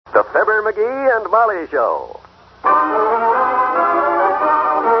The Fibber, McGee, and Molly Show.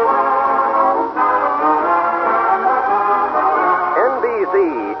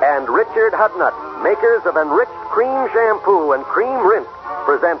 NBC and Richard Hudnut, makers of enriched cream shampoo and cream rinse,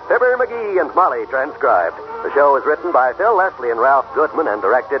 present Fibber, McGee, and Molly transcribed. The show is written by Phil Leslie and Ralph Goodman and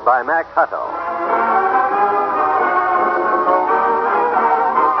directed by Max Hutto.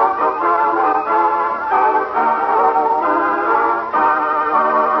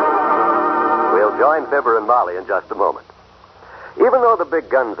 We'll join Fibber and Molly in just a moment. Even though the big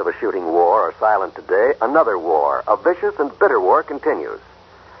guns of a shooting war are silent today, another war, a vicious and bitter war, continues.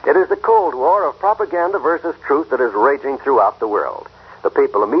 It is the Cold War of propaganda versus truth that is raging throughout the world. The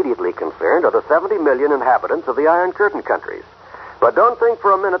people immediately concerned are the 70 million inhabitants of the Iron Curtain countries. But don't think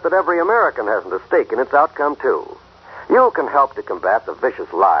for a minute that every American hasn't a stake in its outcome, too. You can help to combat the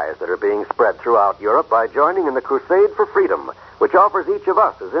vicious lies that are being spread throughout Europe by joining in the Crusade for Freedom, which offers each of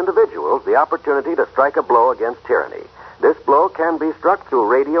us as individuals the opportunity to strike a blow against tyranny. This blow can be struck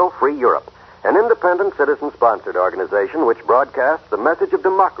through Radio Free Europe, an independent citizen-sponsored organization which broadcasts the message of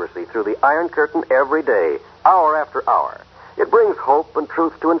democracy through the Iron Curtain every day, hour after hour. It brings hope and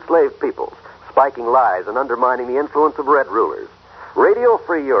truth to enslaved peoples, spiking lies and undermining the influence of red rulers. Radio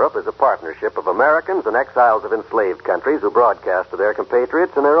Free Europe is a partnership of Americans and exiles of enslaved countries who broadcast to their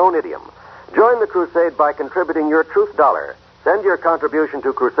compatriots in their own idiom. Join the crusade by contributing your truth dollar. Send your contribution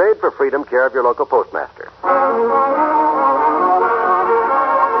to Crusade for Freedom, care of your local postmaster.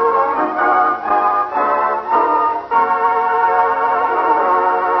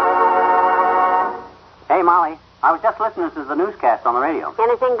 Hey, Molly, I was just listening to the newscast on the radio.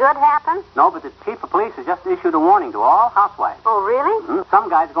 Anything good happen? No, but the chief of police has just issued a warning to all housewives. Oh, really? Some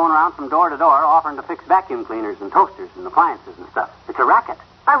guy's going around from door to door offering to fix vacuum cleaners and toasters and appliances and stuff. It's a racket.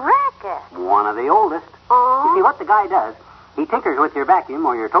 A racket? One of the oldest. Oh. You see, what the guy does, he tinkers with your vacuum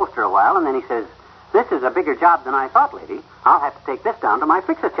or your toaster a while, and then he says, "This is a bigger job than I thought, lady. I'll have to take this down to my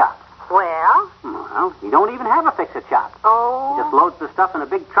fix-it shop." Well, he don't even have a fix-it shop. Oh. He just loads the stuff in a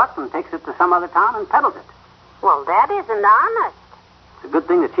big truck and takes it to some other town and peddles it. Well, that isn't honest. It's a good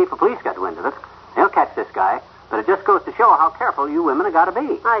thing the chief of police got wind of it. They'll catch this guy, but it just goes to show how careful you women have got to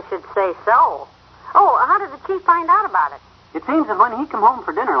be. I should say so. Oh, how did the chief find out about it? It seems that when he came home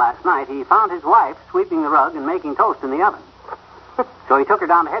for dinner last night, he found his wife sweeping the rug and making toast in the oven. So he took her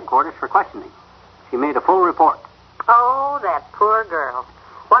down to headquarters for questioning. She made a full report. Oh, that poor girl.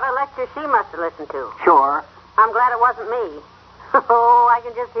 What a lecture she must have listened to. Sure. I'm glad it wasn't me. Oh, I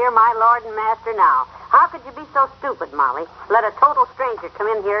can just hear my lord and master now. How could you be so stupid, Molly? Let a total stranger come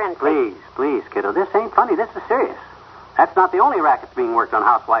in here and... Please, kiddo. This ain't funny. This is serious. That's not the only racket being worked on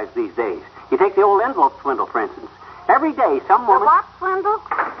housewives these days. You take the old envelope swindle, for instance. Every day, some woman... The what swindle?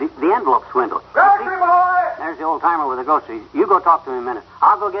 The envelope swindle. Grocery boy! There's the old-timer with the groceries. You go talk to him a minute.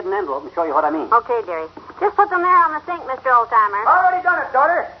 I'll go get an envelope and show you what I mean. Okay, dearie. Just put them there on the sink, Mr. Oldtimer. Already done it,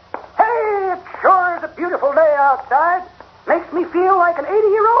 daughter. Hey, it sure is a beautiful day outside. Makes me feel like an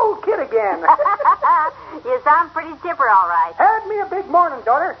 80-year-old kid again. You sound pretty chipper, all right. Had me a big morning,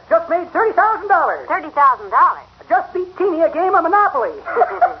 daughter. Just made $30,000. $30,000? Just beat Teeny a game of Monopoly.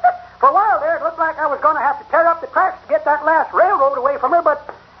 For a while there, it looked like I was going to have to tear up the tracks to get that last railroad away from her, but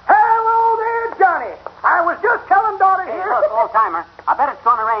hello there, Johnny. I was just telling daughter Hey, here... look, old-timer, I bet it's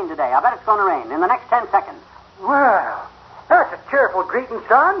going to rain today. I bet it's going to rain in the next 10 seconds. Well, that's a cheerful greeting,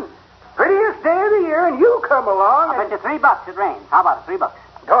 son. Prettiest day of the year, and you come along I'll bet you $3 it rains. How about it, $3?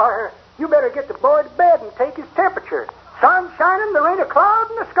 Daughter, you better get the boy to bed and take his temperature. Sun shining, there ain't a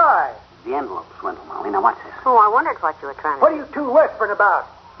cloud in the sky. The envelope swindle, Molly. Now, what's this? Oh, I wondered what you were trying to What are you two whispering about?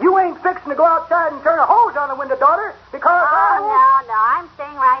 You ain't fixing to go outside and turn a hose on the window, daughter, because no, I'm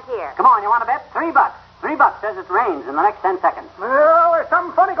staying right here. Come on, you want to bet? $3. $3 says it rains in the next 10 seconds. Well, there's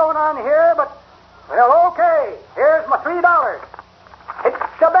something funny going on here, but... Well, okay. Here's my $3. It's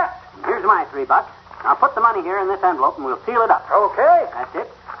a bet. Here's my $3. Now put the money here in this envelope and we'll seal it up. Okay. That's it.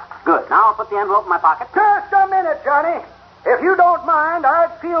 Good. Now I'll put the envelope in my pocket. Just a minute, Johnny. If you don't mind,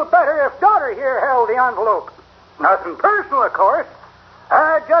 I'd feel better if daughter here held the envelope. Nothing personal, of course.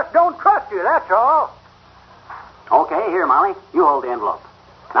 I just don't trust you, that's all. Okay, here, Molly. You hold the envelope.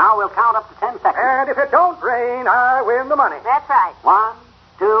 Now we'll count up to 10 seconds. And if it don't rain, I win the money. That's right. 1,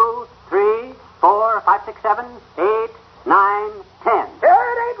 2, 3, 4, 5, 6, 7, 8, 9, 10.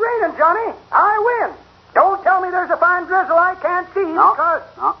 It ain't raining, Johnny. I win. Don't tell me there's a fine drizzle I can't see because...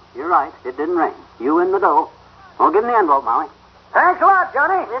 No, you're right. It didn't rain. You win the dough. Well, give him the envelope, Molly. Thanks a lot,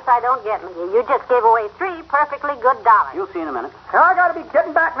 Johnny. This I don't get, McGee. You just gave away $3 perfectly good dollars. You'll see in a minute. I gotta be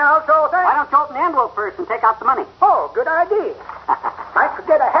getting back now, so thanks. Why don't you open the envelope first and take out the money? Oh, good idea. I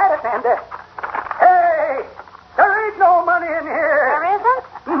forget I had it, and... Hey! There ain't no money in here. There isn't?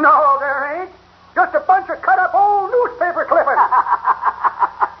 No.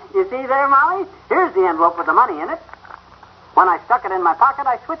 See there, Molly? Here's the envelope with the money in it. When I stuck it in my pocket,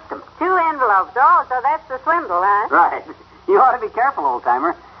 I switched them. 2 envelopes. Oh, so that's the swindle, huh? Right. You ought to be careful,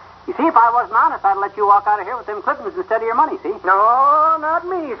 old-timer. You see, if I wasn't honest, I'd let you walk out of here with them clippings instead of your money, see? No, not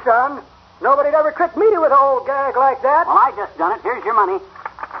me, son. Nobody'd ever trick me with an old gag like that. Well, I just done it. Here's your money.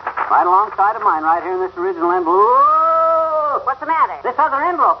 Right alongside of mine, right here in this original envelope. Whoa! What's the matter? This other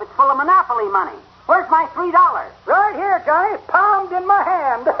envelope, it's full of Monopoly money. Where's my $3? Right here, Johnny, palmed in my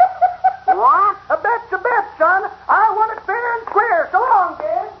hand. What? A bet's a bet, son. I want it fair and square. So long,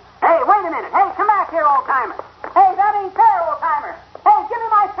 kid. Hey, wait a minute. Hey, come back here, old-timer. Hey, that ain't fair, old-timer. Hey, give me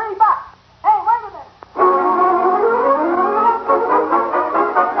my $3. Hey, wait a minute.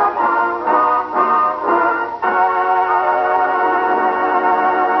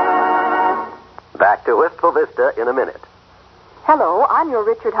 Back to Wistful Vista in a minute. Hello, I'm your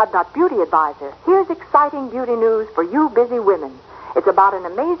Richard Hudnut beauty advisor. Here's exciting beauty news for you busy women. It's about an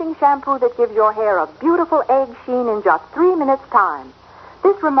amazing shampoo that gives your hair a beautiful egg sheen in just 3 minutes' time.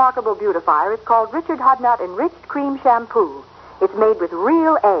 This remarkable beautifier is called Richard Hudnut Enriched Cream Shampoo. It's made with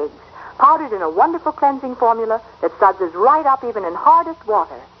real eggs, powdered in a wonderful cleansing formula that suds right up even in hardest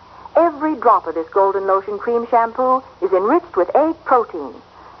water. Every drop of this golden lotion cream shampoo is enriched with egg protein.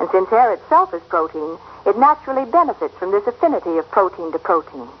 And since hair itself is protein, it naturally benefits from this affinity of protein to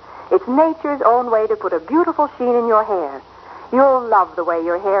protein. It's nature's own way to put a beautiful sheen in your hair. You'll love the way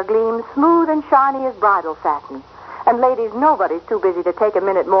your hair gleams smooth and shiny as bridal satin. And ladies, nobody's too busy to take a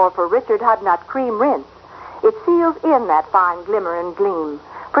minute more for Richard Hudnut Cream Rinse. It seals in that fine glimmer and gleam,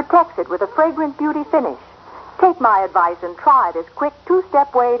 protects it with a fragrant beauty finish. Take my advice and try this quick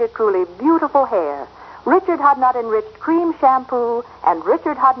 2-step way to truly beautiful hair. Richard Hudnut Enriched Cream Shampoo and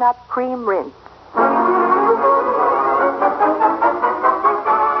Richard Hudnut Cream Rinse.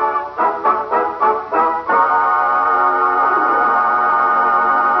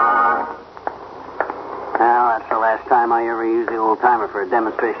 Time I ever used the old-timer for a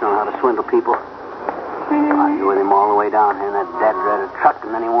demonstration on how to swindle people. I'll go with him all the way down here in that dead-dreaded truck,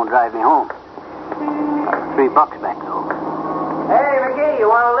 and then he won't drive me home. $3 back, though. Hey, McGee, you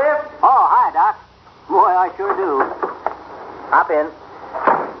want a lift? Oh, hi, Doc. Boy, I sure do. Hop in.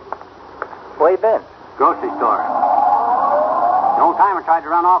 Where you been? Grocery store. The old-timer tried to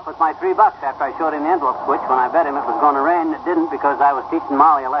run off with my $3 after I showed him the envelope switch when I bet him it was going to rain. It didn't because I was teaching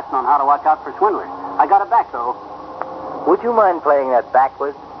Molly a lesson on how to watch out for swindlers. I got it back, though. Would you mind playing that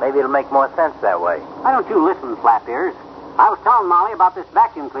backwards? Maybe it'll make more sense that way. Why don't you listen, flap ears? I was telling Molly about this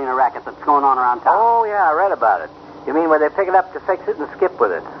vacuum cleaner racket that's going on around town. Oh, yeah, I read about it. You mean where they pick it up to fix it and skip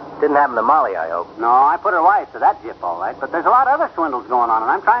with it? Didn't happen to Molly, I hope. No, I put her wise to that jip, all right. But there's a lot of other swindles going on, and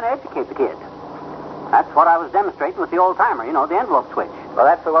I'm trying to educate the kids. That's what I was demonstrating with the old-timer, you know, the envelope switch. Well,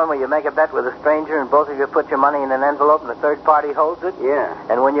 that's the one where you make a bet with a stranger and both of you put your money in an envelope and the third party holds it? Yeah.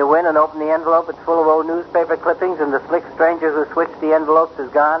 And when you win and open the envelope, it's full of old newspaper clippings and the slick stranger who switched the envelopes is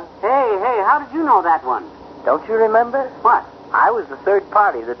gone? Hey, how did you know that one? Don't you remember? What? I was the third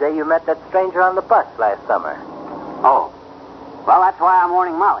party the day you met that stranger on the bus last summer. Oh. Well, that's why I'm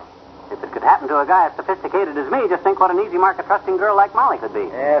warning Molly. If it could happen to a guy as sophisticated as me, just think what an easy mark a trusting girl like Molly could be.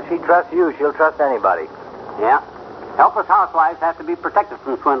 Yeah, if she trusts you, she'll trust anybody. Yeah. Helpless housewives have to be protected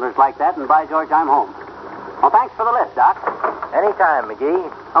from swindlers like that, and by George, I'm home. Well, thanks for the lift, Doc. Anytime,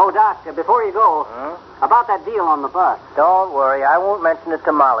 McGee. Oh, Doc, before you go, about that deal on the bus. Don't worry, I won't mention it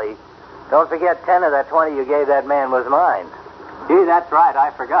to Molly. Don't forget 10 of that 20 you gave that man was mine. Gee, that's right,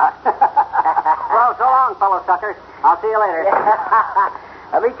 I forgot. Well, so long, fellow sucker. I'll see you later.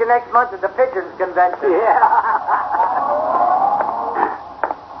 I'll meet you next month at the Pigeons Convention. Yeah.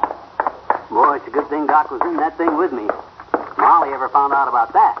 Boy, it's a good thing Doc was in that thing with me. Molly ever found out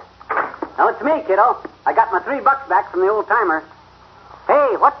about that. Now, it's me, kiddo. I got my $3 back from the old-timer.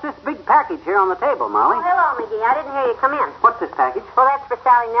 Hey, what's this big package here on the table, Molly? Oh, hello, McGee. I didn't hear you come in. What's this package? Well, that's for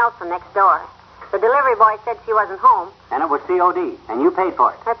Sally Nelson next door. The delivery boy said she wasn't home. And it was COD, and you paid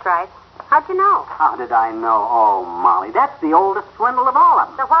for it. That's right. How'd you know? How did I know? Oh, Molly, that's the oldest swindle of all of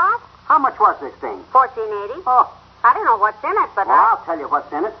them. The what? How much was this thing? $14.80. Oh. I don't know what's in it, but Well, I'll tell you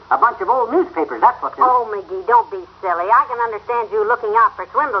what's in it. A bunch of old newspapers, that's what's in it. Oh, McGee, don't be silly. I can understand you looking out for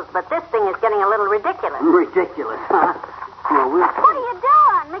swindles, but this thing is getting a little ridiculous. Ridiculous, huh? Well, we'll see. What are you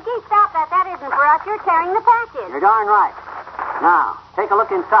doing? McGee, stop that. That isn't for us. You're tearing the package. You're darn right. Now, take a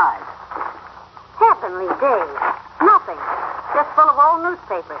look inside. Heavenly days. Nothing. Just full of old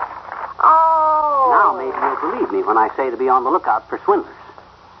newspapers. Oh. Now maybe you'll believe me when I say to be on the lookout for swindlers.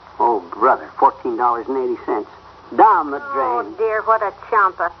 Oh, brother, $14.80. Down the drain. Oh, dear, what a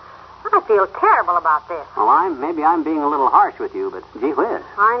chomper. I feel terrible about this. Well, maybe I'm being a little harsh with you, but gee whiz.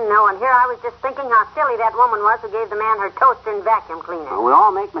 I know, and here I was just thinking how silly that woman was who gave the man her toaster and vacuum cleaner. Well, we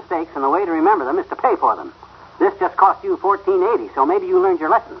all make mistakes, and the way to remember them is to pay for them. This just cost you $14.80, so maybe you learned your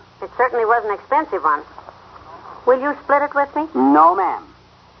lesson. It certainly was an expensive one. Will you split it with me? No, ma'am.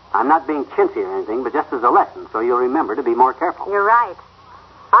 I'm not being chintzy or anything, but just as a lesson, so you'll remember to be more careful. You're right.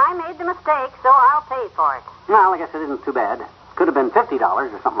 I made the mistake, so I'll pay for it. Well, I guess it isn't too bad. Could have been $50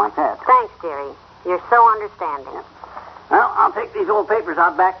 or something like that. Thanks, dearie. You're so understanding. Well, I'll take these old papers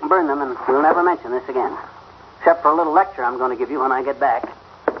out back and burn them, and we'll never mention this again. Except for a little lecture I'm going to give you when I get back.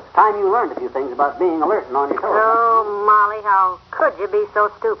 It's time you learned a few things about being alert and on your toes. Oh, Molly, how could you be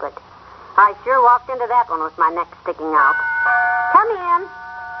so stupid? I sure walked into that one with my neck sticking out. Come in.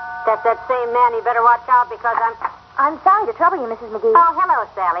 That's that same man. You better watch out because I'm sorry to trouble you, Mrs. McGee. Oh, hello,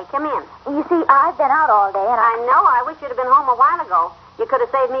 Sally. Come in. You see, I've been out all day, and I know. I wish you'd have been home a while ago. You could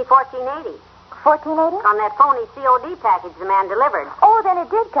have saved me $14.80 $14.80? on that phony COD package the man delivered. Oh, then it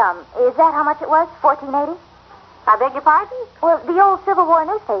did come. Is that how much it was? $14.80? I beg your pardon? Well, the old Civil War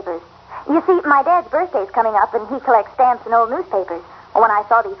newspapers. You see, my dad's birthday's coming up, and he collects stamps and old newspapers. When I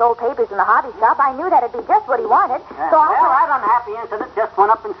saw these old papers in the hobby shop, I knew that'd be just what he wanted. So well, that unhappy incident just went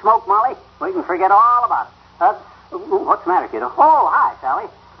up in smoke, Molly. We can forget all about it. What's the matter, kiddo? Oh, hi,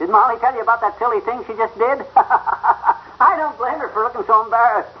 Sally. Did Molly tell you about that silly thing she just did? I don't blame her for looking so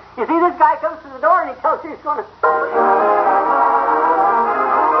embarrassed. You see, this guy comes to the door and he tells her he's going to...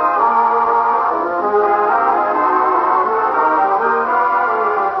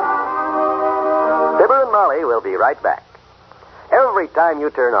 Fibber and Molly will be right back. Every time you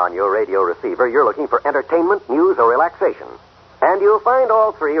turn on your radio receiver, you're looking for entertainment, news, or relaxation. And you'll find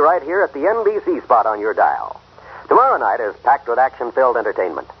all three right here at the NBC spot on your dial. Tomorrow night is packed with action-filled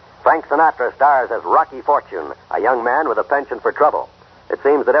entertainment. Frank Sinatra stars as Rocky Fortune, a young man with a penchant for trouble. It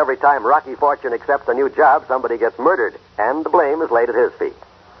seems that every time Rocky Fortune accepts a new job, somebody gets murdered, and the blame is laid at his feet.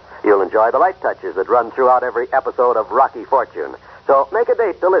 You'll enjoy the light touches that run throughout every episode of Rocky Fortune. So make a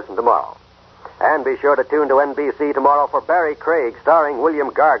date to listen tomorrow. And be sure to tune to NBC tomorrow for Barry Craig, starring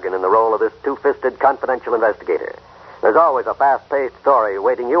William Gargan in the role of this two-fisted confidential investigator. There's always a fast-paced story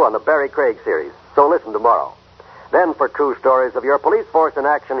awaiting you on the Barry Craig series, so listen tomorrow. Then for true stories of your police force in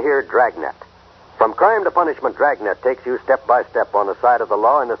action, hear Dragnet. From crime to punishment, Dragnet takes you step by step on the side of the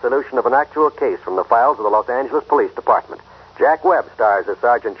law in the solution of an actual case from the files of the Los Angeles Police Department. Jack Webb stars as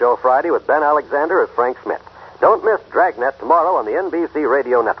Sergeant Joe Friday with Ben Alexander as Frank Smith. Don't miss Dragnet tomorrow on the NBC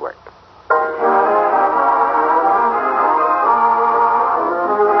Radio Network.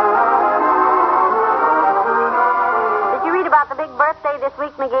 Did you read about the big birthday this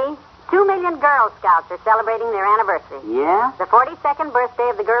week, McGee? 2 million Girl Scouts are celebrating their anniversary. Yeah? The 42nd birthday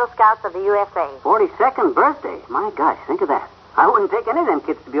of the Girl Scouts of the USA. 42nd birthday? My gosh, think of that. I wouldn't take any of them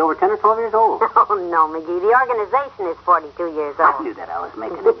kids to be over 10 or 12 years old. Oh, no, McGee. The organization is 42 years old. I knew that. I was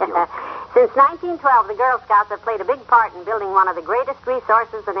making a joke. Since 1912, the Girl Scouts have played a big part in building one of the greatest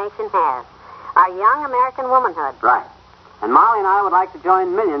resources the nation has, our young American womanhood. Right. And Molly and I would like to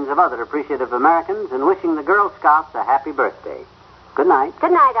join millions of other appreciative Americans in wishing the Girl Scouts a happy birthday. Good night.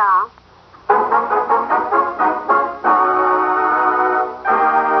 Good night, all.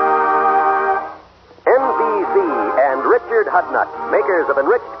 NBC and Richard Hudnut, makers of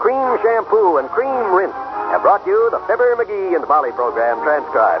enriched cream shampoo and cream rinse, have brought you the Fibber, McGee, and Molly program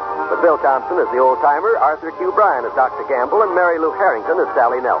transcribed. With Bill Thompson as the old-timer, Arthur Q. Bryan as Dr. Campbell, and Mary Lou Harrington as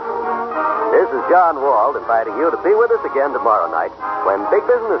Sally Nelson. This is John Wald inviting you to be with us again tomorrow night when big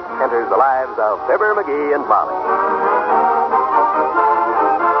business enters the lives of Fibber, McGee, and Molly.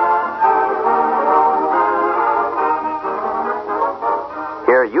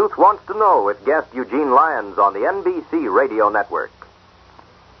 Hear Youth Wants to Know with guest Eugene Lyons on the NBC Radio Network.